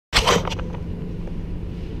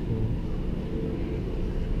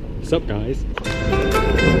Sup guys?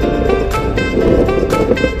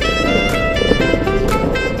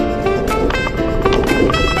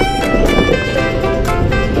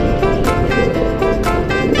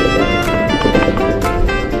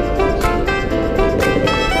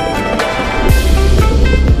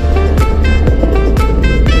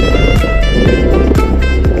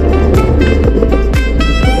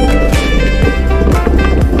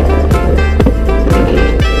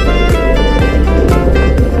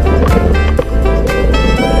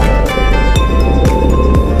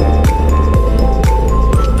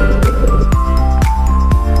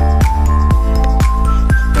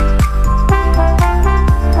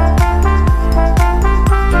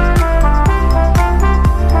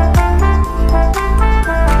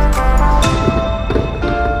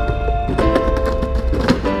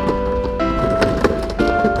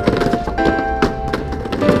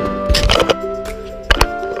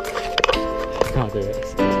 Can't do it.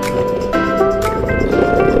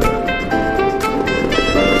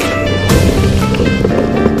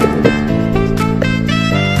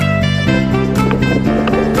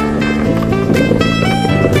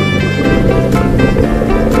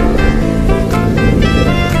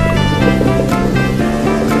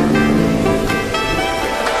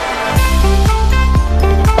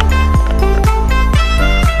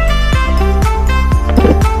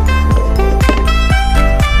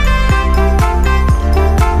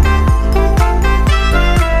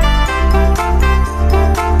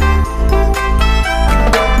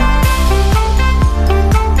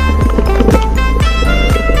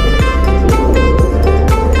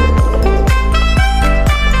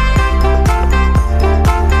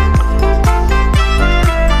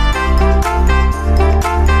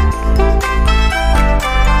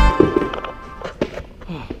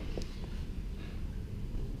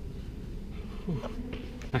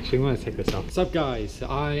 Actually, I'm going to take this off. What's up guys,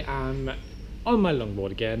 I am on my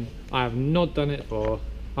longboard again. I have not done it for,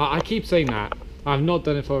 I keep saying that, I have not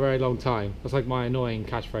done it for a very long time. That's like my annoying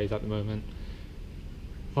catchphrase at the moment.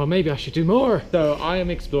 Or maybe I should do more. So I am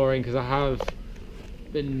exploring because I have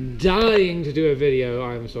been dying to do a video.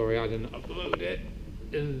 I'm sorry I didn't upload it.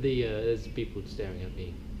 There's people staring at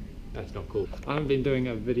me. That's not cool. I haven't been doing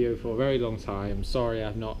a video for a very long time. Sorry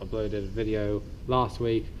I've not uploaded a video last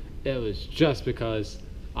week. It was just because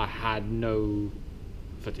I had no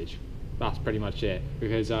footage. That's pretty much it.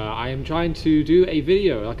 Because I am trying to do a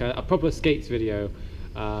video, like a proper skates video,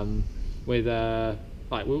 with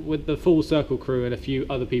the full circle crew and a few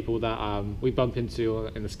other people that we bump into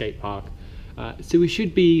in the skate park. So it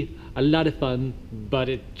should be a lot of fun, but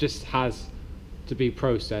it just has to be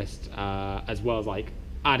processed, as well as like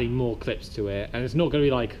adding more clips to it. And it's not going to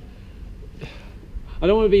be like, I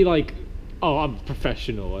don't want to be like, oh, I'm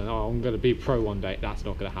professional and oh, I'm going to be pro one day. That's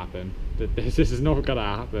not going to happen. This is not going to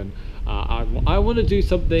happen. I want to do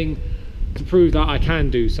something to prove that I can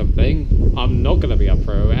do something. I'm not going to be a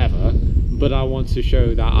pro ever, but I want to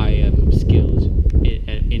show that I am skilled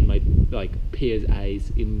in my like peers'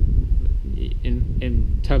 eyes. In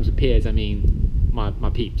terms of peers, I mean my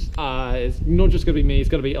peeps. It's not just going to be me. It's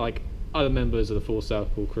going to be like other members of the Full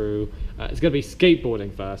Circle crew. It's going to be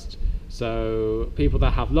skateboarding first. So people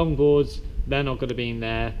that have longboards, they're not going to be in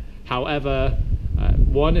there. However,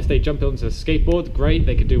 one, if they jump onto a skateboard, great,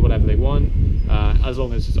 they can do whatever they want, as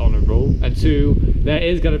long as it's honourable. And two, there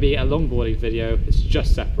is going to be a longboarding video. It's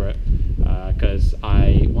just separate, because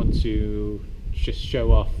I want to just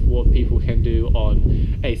show off what people can do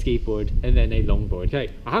on a skateboard and then a longboard.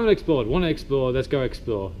 Okay, I haven't explored, want to explore, let's go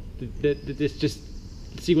explore. Let's just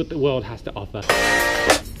see what the world has to offer.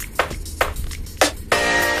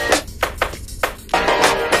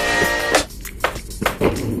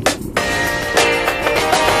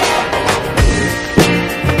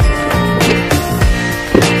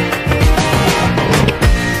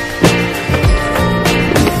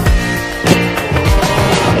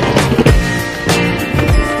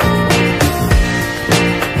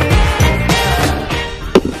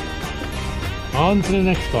 On to the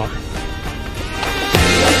next spot.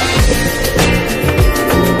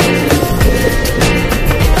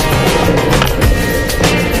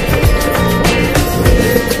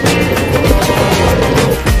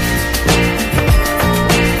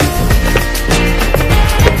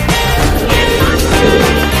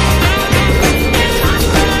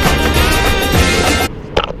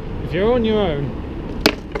 If you're on your own,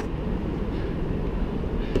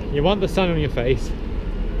 you want the sun on your face,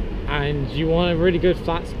 and you want a really good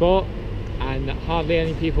flat spot and hardly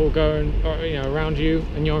any people going or, around you,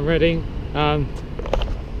 and you're in Reading,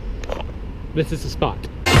 this is the spot.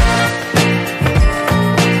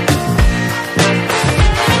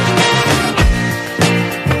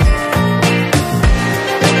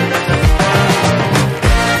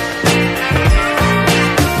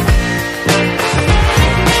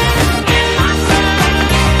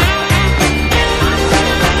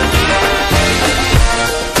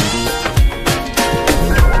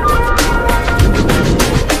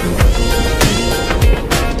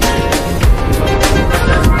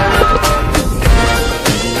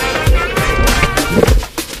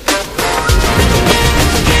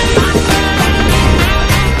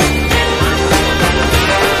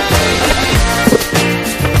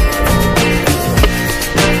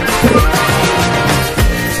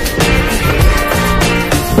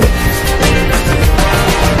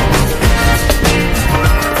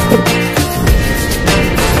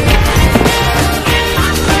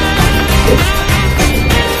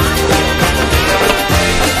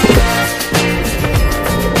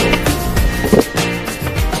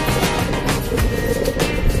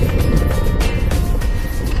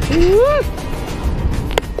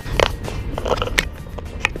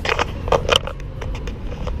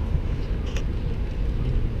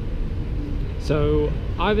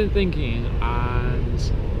 I've been thinking,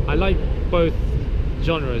 and I like both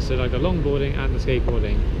genres, so like the longboarding and the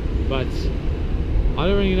skateboarding, but I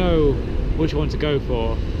don't really know which one to go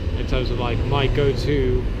for in terms of like my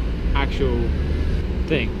go-to actual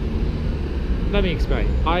thing. Let me explain.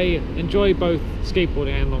 I enjoy both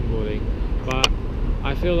skateboarding and longboarding, but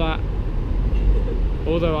I feel that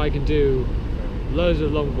although I can do loads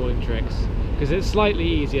of longboarding tricks, because it's slightly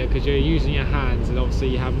easier because you're using your hands and obviously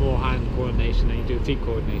you have more hand coordination than you do feet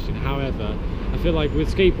coordination. However, I feel like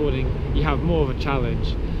with skateboarding you have more of a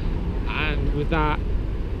challenge, and with that,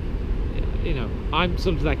 you know, I'm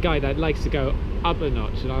sort of that guy that likes to go up a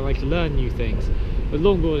notch and I like to learn new things. With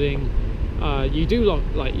longboarding, you do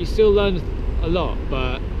like you still learn a lot,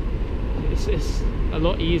 but it's a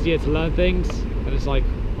lot easier to learn things, and it's like,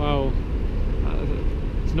 well,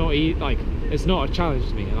 it's not like it's not a challenge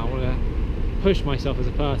to me, and I want to push myself as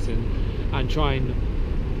a person and try and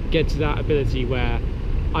get to that ability where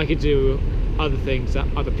I could do other things that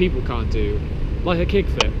other people can't do, like a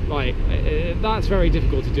kickflip. Like that's very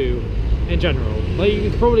difficult to do in general. Like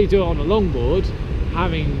you could probably do it on a longboard,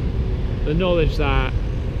 having the knowledge that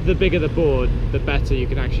the bigger the board, the better you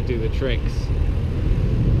can actually do the tricks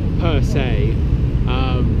per se.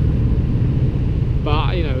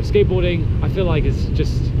 But you know, skateboarding I feel like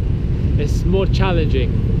it's more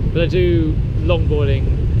challenging, but I do longboarding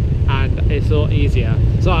and it's a lot easier.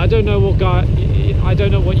 So I don't know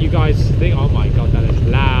what you guys think. Oh my god, that is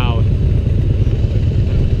loud.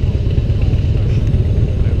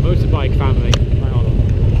 Motorbike family. Hang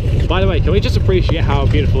on. By the way, can we just appreciate how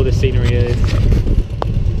beautiful this scenery is?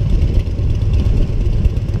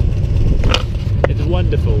 It's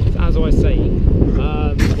wonderful. As I was saying,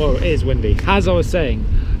 well, it is windy. As I was saying,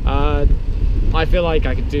 I feel like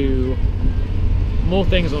I could do more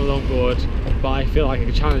things on a longboard, but I feel like I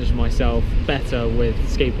could challenge myself better with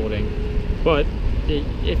skateboarding. But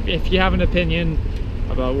if you have an opinion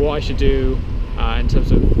about what I should do in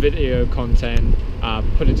terms of video content,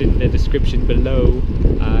 put it in the description below.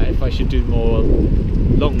 If I should do more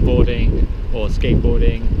longboarding or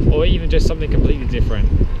skateboarding, or even just something completely different,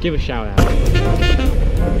 give a shout out.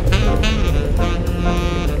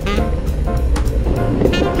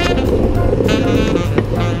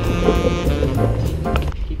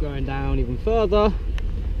 Keep going down even further.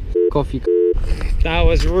 Off you. That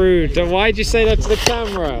was rude. Why'd you say that to the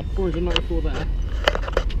camera? 494 there.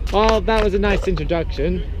 Well, that was a nice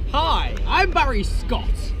introduction. Hi, I'm Barry Scott.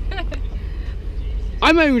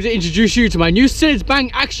 I'm able to introduce you to my new Sid's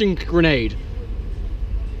Bang action grenade.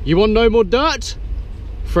 You want no more dirt?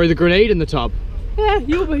 Throw the grenade in the tub. Yeah,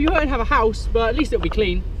 you won't have a house, but at least it'll be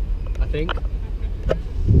clean, I think.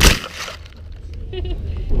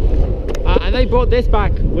 And they brought this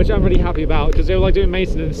back, which I'm really happy about, because they were like doing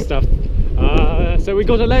maintenance stuff. So we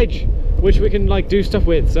got a ledge which we can like do stuff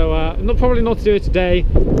with. So probably not to do it today.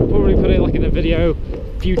 Probably put it like in a video,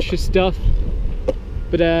 future stuff.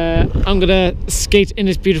 But I'm gonna skate in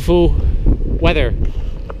this beautiful weather,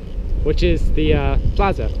 which is the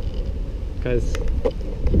plaza, because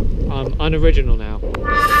I'm unoriginal now.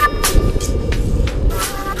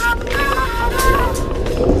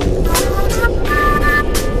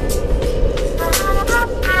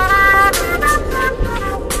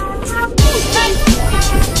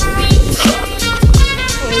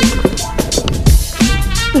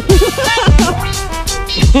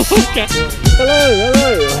 Okay. Hello.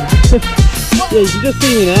 Yeah, you can just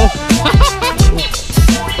see me now.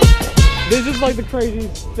 This is like the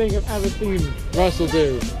craziest thing I've ever seen Russell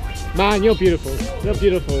do. Man, you're beautiful. You're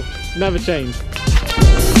beautiful. Never change.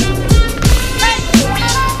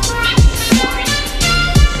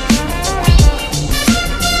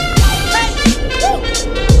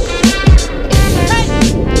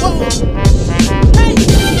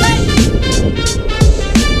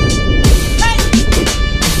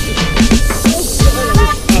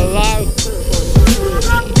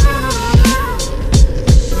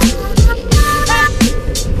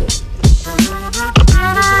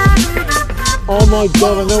 Oh my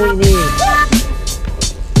god, I know what you mean.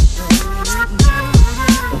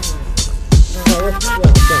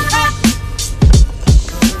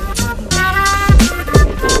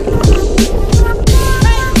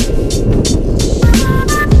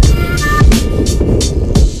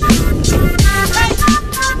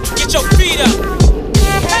 Get your feet up.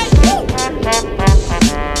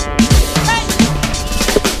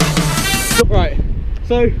 Right,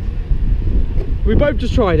 so we both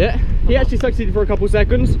just tried it. He actually succeeded for a couple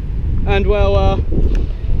seconds, and well,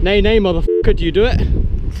 nay motherfucker, do you do it?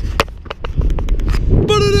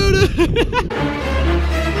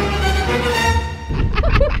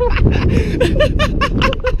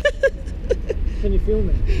 Can you feel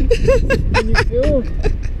me? Can you feel?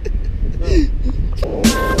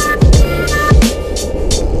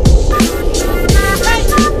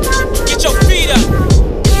 Get your feet up.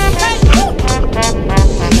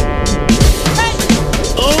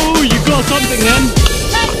 Oh, you got something then.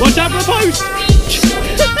 Watch out for the post.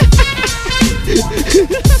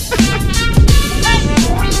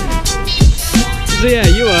 So yeah,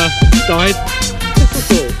 you died.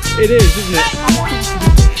 It is, isn't it?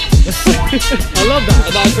 I love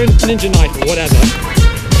that. That's a ninja knife or whatever.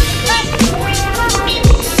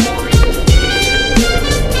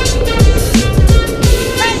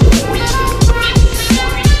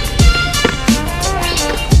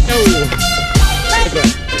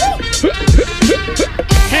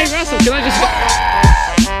 Hey Russell, can I just...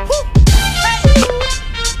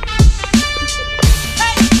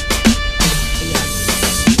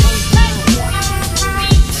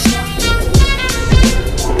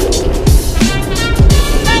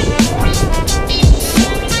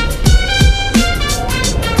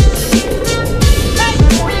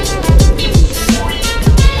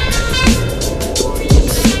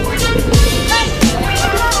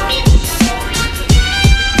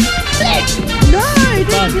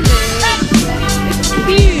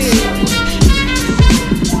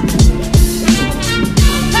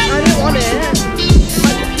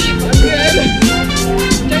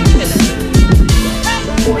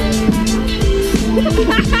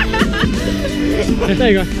 There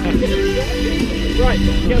you go. Right,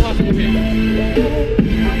 get off of here.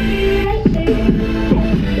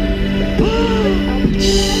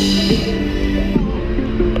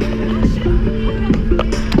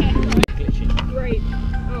 Great.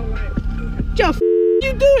 Alright. Joe,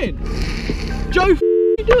 you doing? Joe, you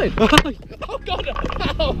doing? Oh god,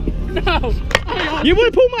 no! No! You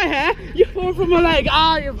want to pull my hair? You pull from my leg!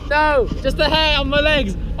 Ah, you no! Just the hair on my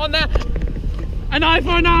legs! On that! An eye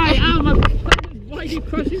for an eye! Ow, my... Why are you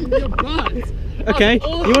crushing with your butt? Okay.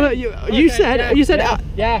 You wanna? You Okay, said. yeah, you said. Yeah,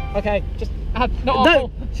 yeah, okay. Just not No,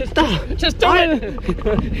 awful. Just do it!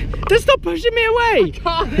 Just stop pushing me away.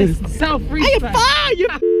 God, it's Hey, self-respect. you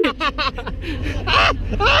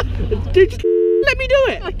Dude, just let me do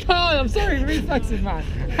it. I can't, I'm sorry, reflexes, man.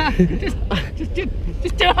 just do it,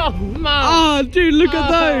 man. Oh, dude, look at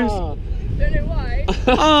those. Don't know why.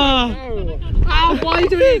 Oh. No. Ow, why are you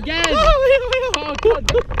doing it again? Oh,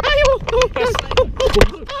 God.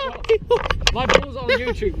 My balls are on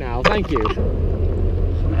YouTube now, thank you.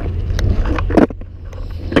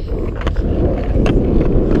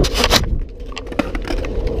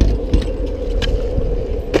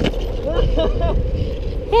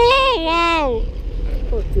 Oh, wow.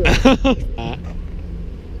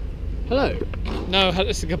 Hello. No,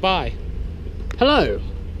 it's a goodbye. Hello.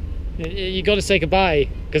 You got to say goodbye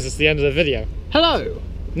because it's the end of the video. Hello.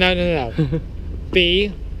 No.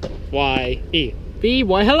 B-Y-E.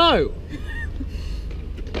 B-Y, hello.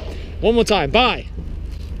 One more time, bye.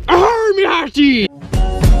 Army Hattie.